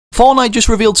Fortnite just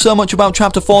revealed so much about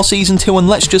Chapter 4 Season 2, and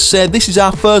let's just say this is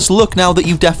our first look now that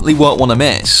you definitely won't want to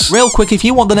miss. Real quick, if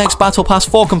you want the next Battle Pass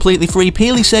for completely free,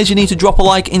 Peely says you need to drop a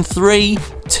like in 3,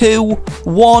 2,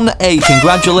 1. Hey,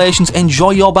 congratulations,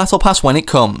 enjoy your Battle Pass when it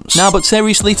comes. Now, but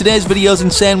seriously, today's video is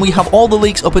insane. We have all the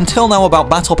leaks up until now about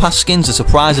Battle Pass skins, a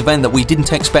surprise event that we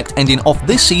didn't expect ending off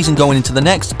this season going into the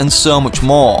next, and so much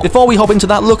more. Before we hop into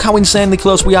that, look how insanely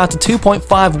close we are to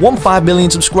 2.515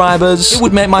 million subscribers. It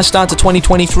would make my start to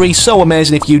 2023 so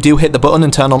amazing if you do hit the button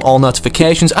and turn on all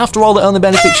notifications. After all, it only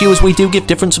benefits you as we do give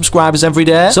different subscribers every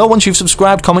day. So once you've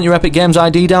subscribed, comment your Epic Games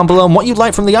ID down below and what you'd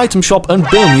like from the item shop, and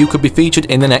boom, you could be featured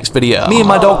in the next video. Me and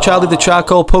my dog Charlie the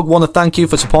Charcoal Pug want to thank you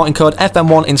for supporting code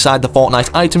FM1 inside the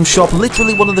Fortnite item shop.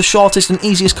 Literally one of the shortest and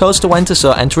easiest codes to enter,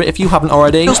 so enter it if you haven't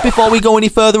already. Just before we go any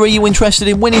further, are you interested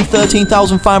in winning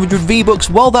 13,500 V-Bucks?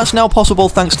 Well, that's now possible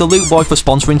thanks to Loot Boy for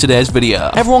sponsoring today's video.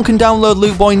 Everyone can download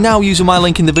Loot Boy now using my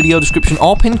link in the video description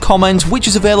or pinned comment, which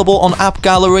is available on App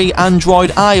Gallery,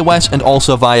 Android, iOS, and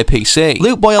also via PC.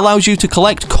 Loot Boy allows you to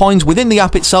collect coins within the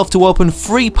app itself to open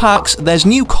free packs. There's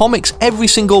new comics every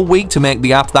single week to make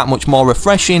the app that much more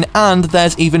refreshing, and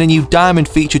there's even a new diamond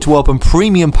feature to open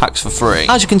premium packs for free.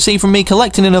 As you can see from me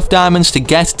collecting enough diamonds to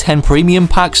get 10 premium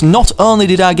packs, not only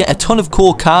did I get a ton of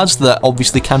cool cards that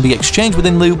obviously can be exchanged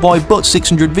within Loot Boy, but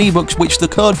 600 V-Bucks, which the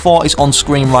code for is on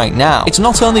screen right now. It's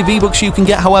not only V-Bucks you can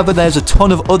get, however, there's a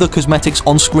ton of other cosmetics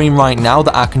on screen right now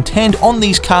that are contained on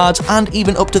these cards, and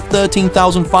even up to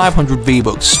 13,500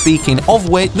 V-Bucks. Speaking of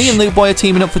which, me and Loot Boy are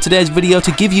teaming up for today's video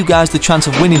to give you guys the chance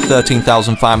of winning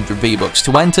 13,500 V-Bucks.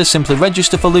 To enter, simply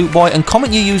register for Loot Boy and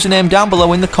comment your username down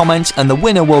below in the comments, and the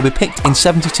winner will be picked in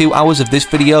 72 hours of this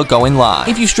video going live.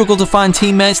 If you struggle to find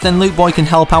teammates, then Loot Boy can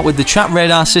help out with the chat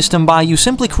radar system by you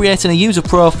simply creating a user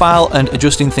profile and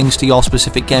adjusting things to your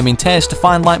specific gaming taste to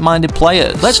find like-minded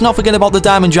players. Let's not forget about the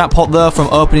diamond jackpot though. From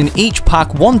opening each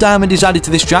pack, 1 diamond is added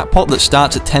to this jackpot that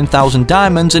starts at 10,000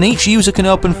 diamonds, and each user can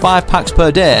open 5 packs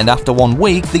per day, and after 1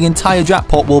 week, the entire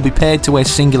jackpot will be paid to a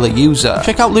singular user.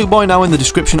 Check out Loot Boy now in the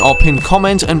description or pinned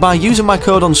comment, and by using my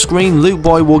code on screen, Loot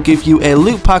Boy will give you a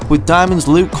loot pack with diamonds,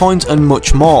 loot coins, and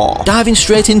much more. Diving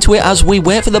straight into it as we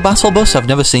wait for the battle bus. I've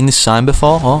never seen this sign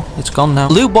before. Oh, it's gone now.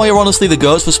 Loot Boy are honestly the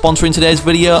goats for sponsoring today's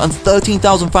video, and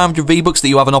 13,500 V-Bucks that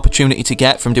you have an opportunity to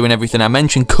get from doing everything I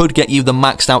mentioned could get you the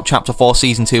maxed out Chapter 4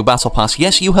 Season 2 Battle Pass.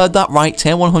 Yes, you heard that right,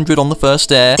 tier 100 on the first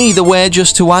day. Either way,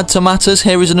 just to add to matters,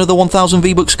 here is another 1,000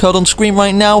 V-Bucks code on screen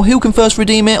right now. Who can first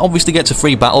redeem it? Obviously gets a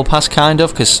free Battle Pass, kind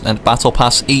of, because a Battle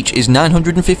Pass each is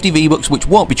 950 V-Bucks, which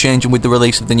won't be changing with the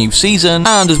release of the new season.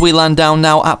 And as we land down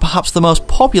now at perhaps the most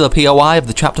popular POI of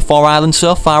the Chapter 4 island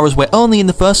so far, as we're only in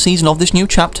the first season of this new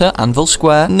chapter, Anvil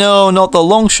Square. No, not the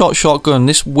long shot shotgun,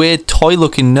 this weird toy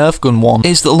looking Nerf gun one.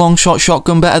 Is the long shot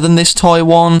shotgun better than this toy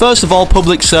one? First of all,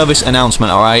 public service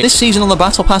announcement, alright? This season on the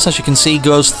Battle Pass, as you can see,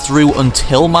 goes through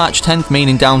until March 10th,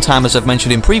 meaning downtime, as I've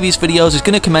mentioned in previous videos, is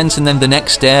going to commence, and then the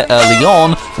next day, early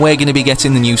on, we're going to be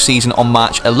getting the new season on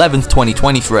March 11th,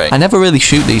 2023. I never really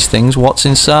shoot these things. What's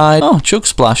inside? Oh, Chug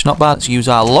Splash, not bad. Let's use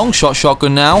our long shot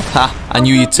shotgun now. Ha, I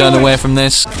knew you'd turn away from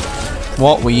this.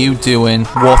 What were you doing?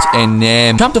 What a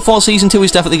name. Chapter 4 Season 2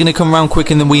 is definitely going to come around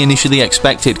quicker than we initially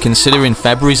expected, considering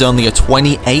February is only a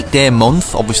 28-day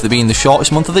month, obviously being the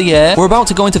shortest month of the year. We're about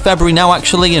to go into February now,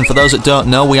 actually, and for those that don't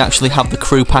know, we actually have the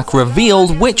crew pack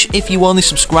revealed, which, if you only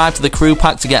subscribe to the crew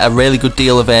pack to get a really good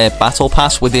deal of a battle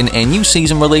pass within a new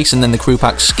season release and then the crew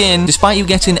pack skin, despite you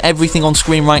getting everything on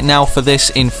screen right now for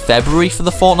this in February for the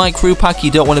Fortnite crew pack,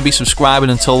 you don't want to be subscribing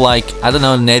until, like, I don't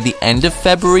know, near the end of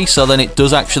February, so then it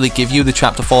does actually give you the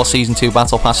Chapter 4 Season 2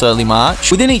 Battle Pass early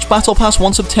March. Within each Battle Pass,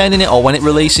 once obtaining it or when it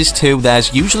releases too,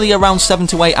 there's usually around 7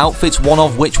 to 8 outfits, one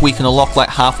of which we can unlock like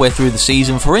halfway through the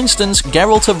season. For instance,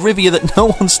 Geralt of Rivia, that no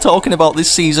one's talking about this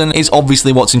season, is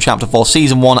obviously what's in Chapter 4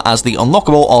 Season 1 as the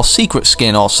unlockable or secret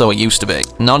skin, or so it used to be.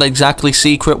 Not exactly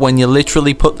secret when you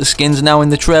literally put the skins now in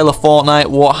the trailer Fortnite.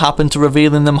 What happened to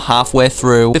revealing them halfway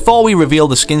through? Before we reveal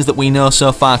the skins that we know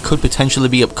so far could potentially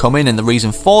be upcoming and the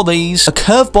reason for these, a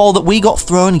curveball that we got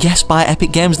thrown, yes, by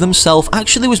Epic Games themselves,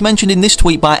 actually was mentioned in this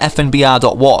tweet by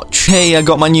FNBR.watch. Hey, I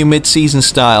got my new mid-season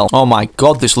style. Oh my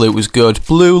god, this loot was good.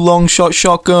 Blue long shot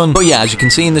shotgun. But yeah, as you can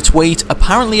see in the tweet,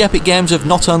 apparently Epic Games have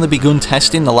not only begun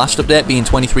testing, the last update being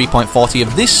 23.40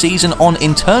 of this season, on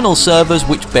internal servers,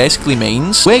 which basically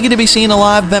means we're going to be seeing a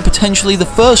live event, potentially the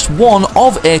first one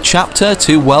of a chapter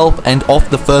to, well, end off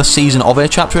the first season of a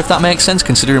chapter, if that makes sense,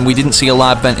 considering we didn't see a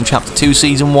live event in Chapter 2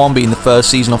 Season 1 being the first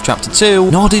season of Chapter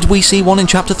 2, nor did we see one in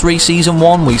Chapter 3 Season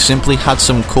 1, we simply had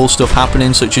some cool stuff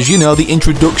happening, such as, you know, the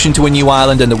introduction to a new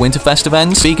island and the Winterfest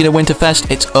event. Speaking of Winterfest,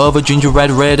 it's over,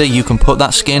 Gingerbread Raider. You can put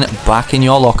that skin back in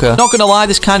your locker. Not gonna lie,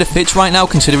 this kind of fits right now,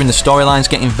 considering the storyline's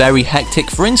getting very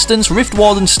hectic. For instance, Rift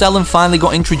Warden Stellan finally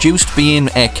got introduced, being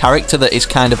a character that is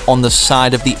kind of on the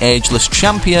side of the ageless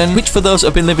champion, which for those that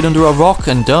have been living under a rock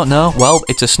and don't know, well,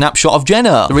 it's a snapshot of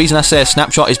Geno. The reason I say a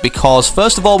snapshot is because,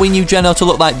 first of all, we knew Geno to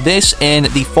look like this in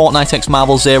the Fortnite x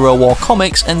Marvel Zero War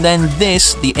comics, and then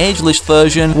this, the ageless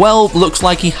version, well, looks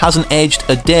like he hasn't aged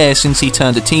a day since he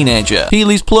turned a teenager.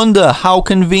 Peely's Plunder, how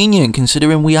convenient,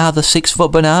 considering we are the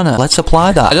 6-foot banana. Let's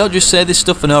apply that. I don't just say this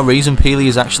stuff for no reason. Peely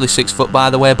is actually 6 foot, by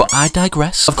the way, but I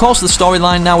digress. Of course, the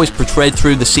storyline now is portrayed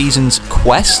through the season's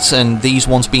quests, and these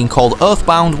ones being called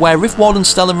Earthbound, where Rift Warden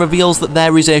Stellan reveals that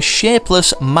there is a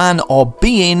shapeless man or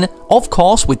being, of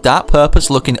course, with dark purpose,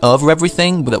 looking over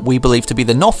everything that we believe to be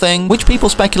the Nothing, which people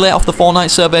speculate off the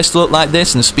Fortnite surveys to look like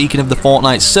this. And speaking of the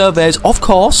Fortnite surveys, of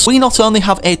course, we not only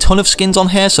have a ton of skins on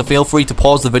here, so feel free to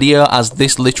pause the video, as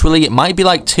this literally, it might be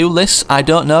like 2 lists, I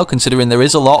don't know, considering there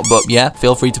is a lot, but yeah,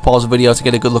 feel free to pause the video to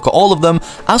get a good look at all of them,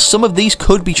 as some of these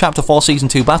could be Chapter 4 Season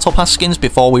 2 Battle Pass skins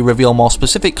before we reveal more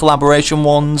specific collaboration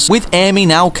ones, with Amy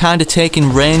now kind of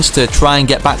taking reins to try and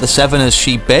get back the 7, as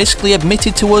she basically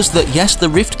admitted to us that yes, the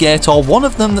Rift Gate, or one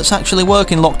of them that's actually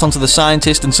working, locked onto the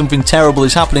scientist and something terrible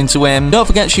is happening to him. Don't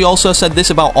forget, she also said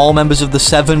this about all members of the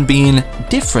 7 being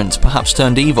different, perhaps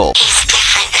turned evil.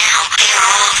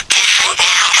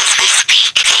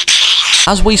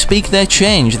 As we speak, they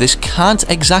change. This can't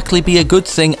exactly be a good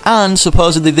thing, and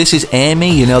supposedly this is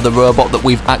Amy, you know, the robot that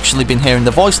we've actually been hearing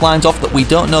the voice lines of, that we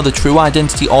don't know the true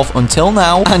identity of until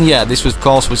now. And yeah, this was, of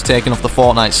course, was taken off the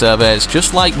Fortnite surveys.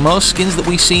 Just like most skins that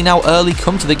we see now early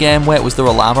come to the game. Wait, was there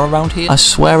a llama around here? I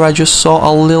swear I just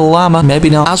saw a little llama.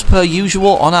 Maybe not. As per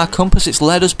usual, on our compass, it's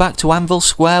led us back to Anvil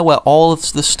Square, where all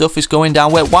of the stuff is going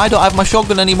down. Wait, why don't I have my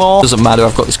shotgun anymore? Doesn't matter,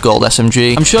 I've got this gold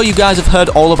SMG. I'm sure you guys have heard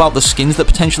all about the skins that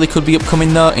potentially could be upcoming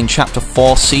though in Chapter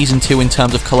 4 Season 2 in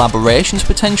terms of collaborations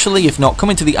potentially, if not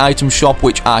coming to the item shop,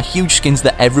 which are huge skins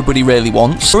that everybody really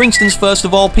wants. For instance, first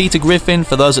of all, Peter Griffin.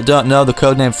 For those that don't know, the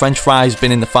codename French Fry has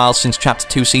been in the files since Chapter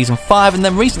 2 Season 5, and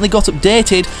then recently got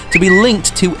updated to be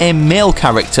linked to a male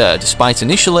character, despite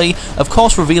initially, of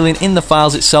course, revealing in the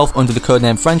files itself under the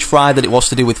codename French Fry that it was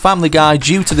to do with Family Guy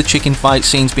due to the chicken fight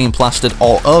scenes being plastered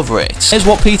all over it. Here's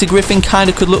what Peter Griffin kind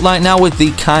of could look like now, with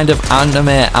the kind of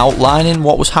anime outlining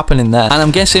what was happening there. And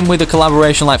I'm guessing with a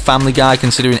collaboration like Family Guy,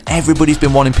 considering everybody's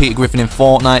been wanting Peter Griffin in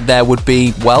Fortnite, there would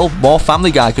be, well, more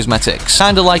Family Guy cosmetics.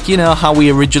 Kinda like, you know, how we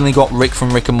originally got Rick from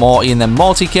Rick and Morty, and then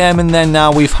Morty came, and then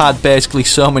now we've had basically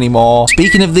so many more.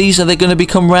 Speaking of these, are they going to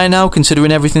become rare now,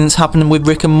 considering everything that's happening with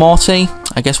Rick and Morty?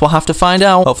 I guess we'll have to find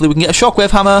out. Hopefully we can get a shockwave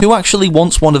hammer. Who actually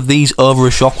wants one of these over a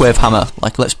shockwave hammer?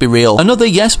 Like, let's be real. Another,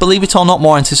 yes, believe it or not,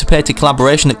 more anticipated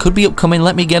collaboration that could be upcoming.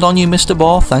 Let me get on you, Mr.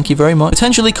 Boar. Thank you very much.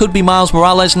 Potentially could be Miles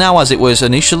Morales now, as it was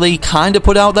initially kind of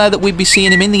put out there that we'd be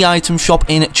seeing him in the item shop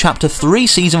in Chapter 3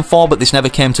 Season 4, but this never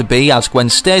came to be, as Gwen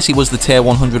Stacy was the tier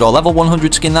 100 or level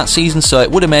 100 skin that season, so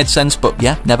it would have made sense, but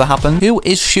yeah, never happened. Who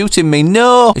is shooting me?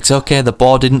 No! It's okay, the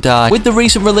boar didn't die. With the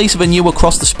recent release of a new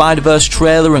Across the Spider-Verse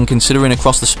trailer, and considering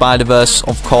Across the Spider-Verse,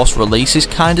 of course, releases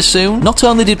kinda soon, not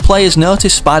only did players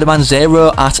notice Spider-Man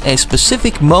Zero at a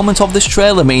specific moment of this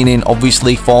trailer, meaning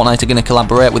obviously Fortnite are going to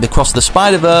collaborate with Across the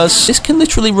Spider-Verse, this can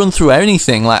literally run through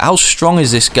anything. Like, how strong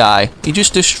is this guy? He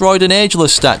just destroyed an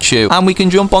ageless statue, and we can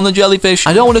jump on the jellyfish.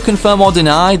 I don't want to confirm or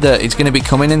deny that it's going to be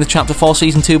coming in the Chapter 4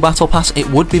 Season 2 Battle Pass. It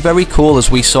would be very cool, as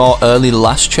we saw early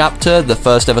last chapter, the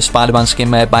first ever Spider-Man skin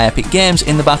made by Epic Games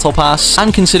in the Battle Pass,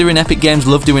 and considering Epic Games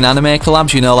love doing anime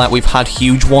collabs, you know, like we've had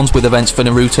huge ones with events for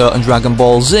Naruto and Dragon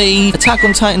Ball Z, Attack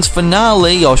on Titan's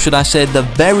finale, or should I say the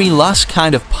very last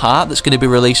kind of part that's going to be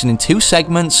releasing in 2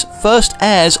 segments, first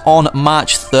airs on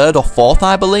March 3rd or 4th,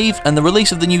 I believe, and the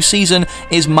release of the new season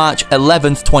is March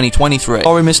 11th, 2023.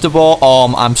 Sorry, Mr. Boar.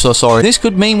 I'm so sorry. This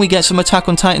could mean we get some Attack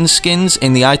on Titan skins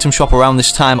in the item shop around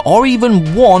this time, or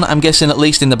even one, I'm guessing, at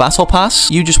least in the Battle Pass.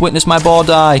 You just witnessed my boar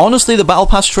die. Honestly, the Battle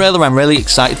Pass trailer I'm really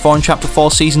excited for in Chapter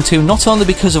 4 Season 2, not only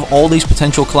because of all these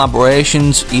potential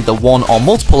collaborations, either one or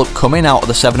multiple upcoming out of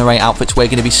the 7 or 8 outfits we're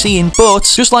going to be seeing, but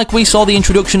just like we saw the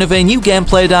introduction of a new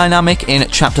gameplay dynamic in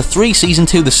Chapter 3 Season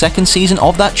 2, the second season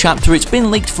of that chapter, it's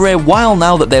been leaked for a while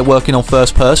now that they're working on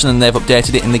first person, and they've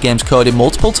updated it in the game's coding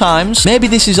multiple times. Maybe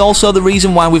this is also the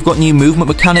reason why we've got new movement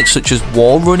mechanics such as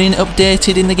wall running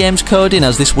updated in the game's coding,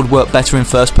 as this would work better in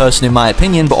first person in my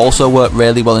opinion, but also work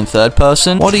really well in third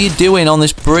person. What are you doing on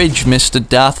this bridge, Mr.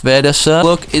 Darth Vader, sir?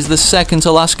 Look, is the second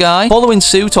to last guy. Following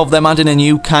suit of them adding a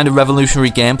new kind of revolutionary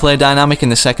gameplay dynamic in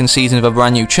the second season of a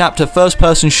brand new chapter. First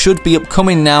person should be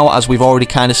upcoming now, as we've already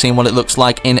kind of seen what it looks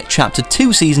like in Chapter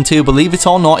 2 Season 2. Believe it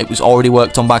or not, it was already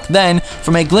worked on back then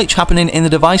from a glitch happening in the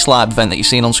Device Lab event that you're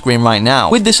seeing on screen right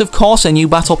now. With this, of course, a new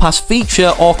Battle Pass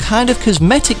feature or kind of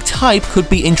cosmetic type could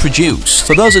be introduced.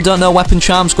 For those that don't know, weapon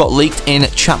charms got leaked in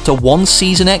Chapter 1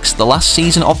 Season X, the last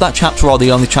season of that chapter, or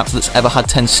the only chapter that's ever had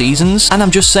 10 seasons. And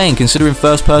I'm just saying, considering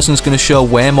first person is going to show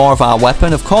way more of our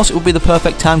weapon, of course it would be the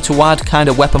perfect time to add kind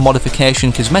of weapon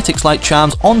modification cosmetics like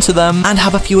charms onto them and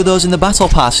have a few of those in the Battle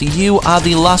Pass. You are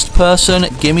the last person.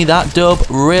 Give me that dub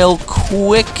real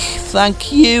quick.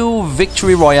 Thank you.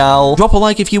 Victory Royale. Drop a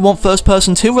like if you want First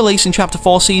Person 2 release in Chapter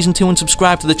 4 Season 2 and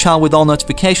subscribe to the channel with all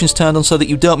notifications turned on so that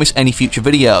you don't miss any future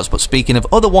videos. But speaking of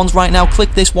other ones right now,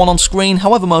 click this one on screen.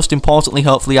 However, most importantly,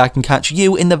 hopefully I can catch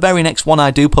you in the very next one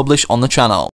I do publish on the channel.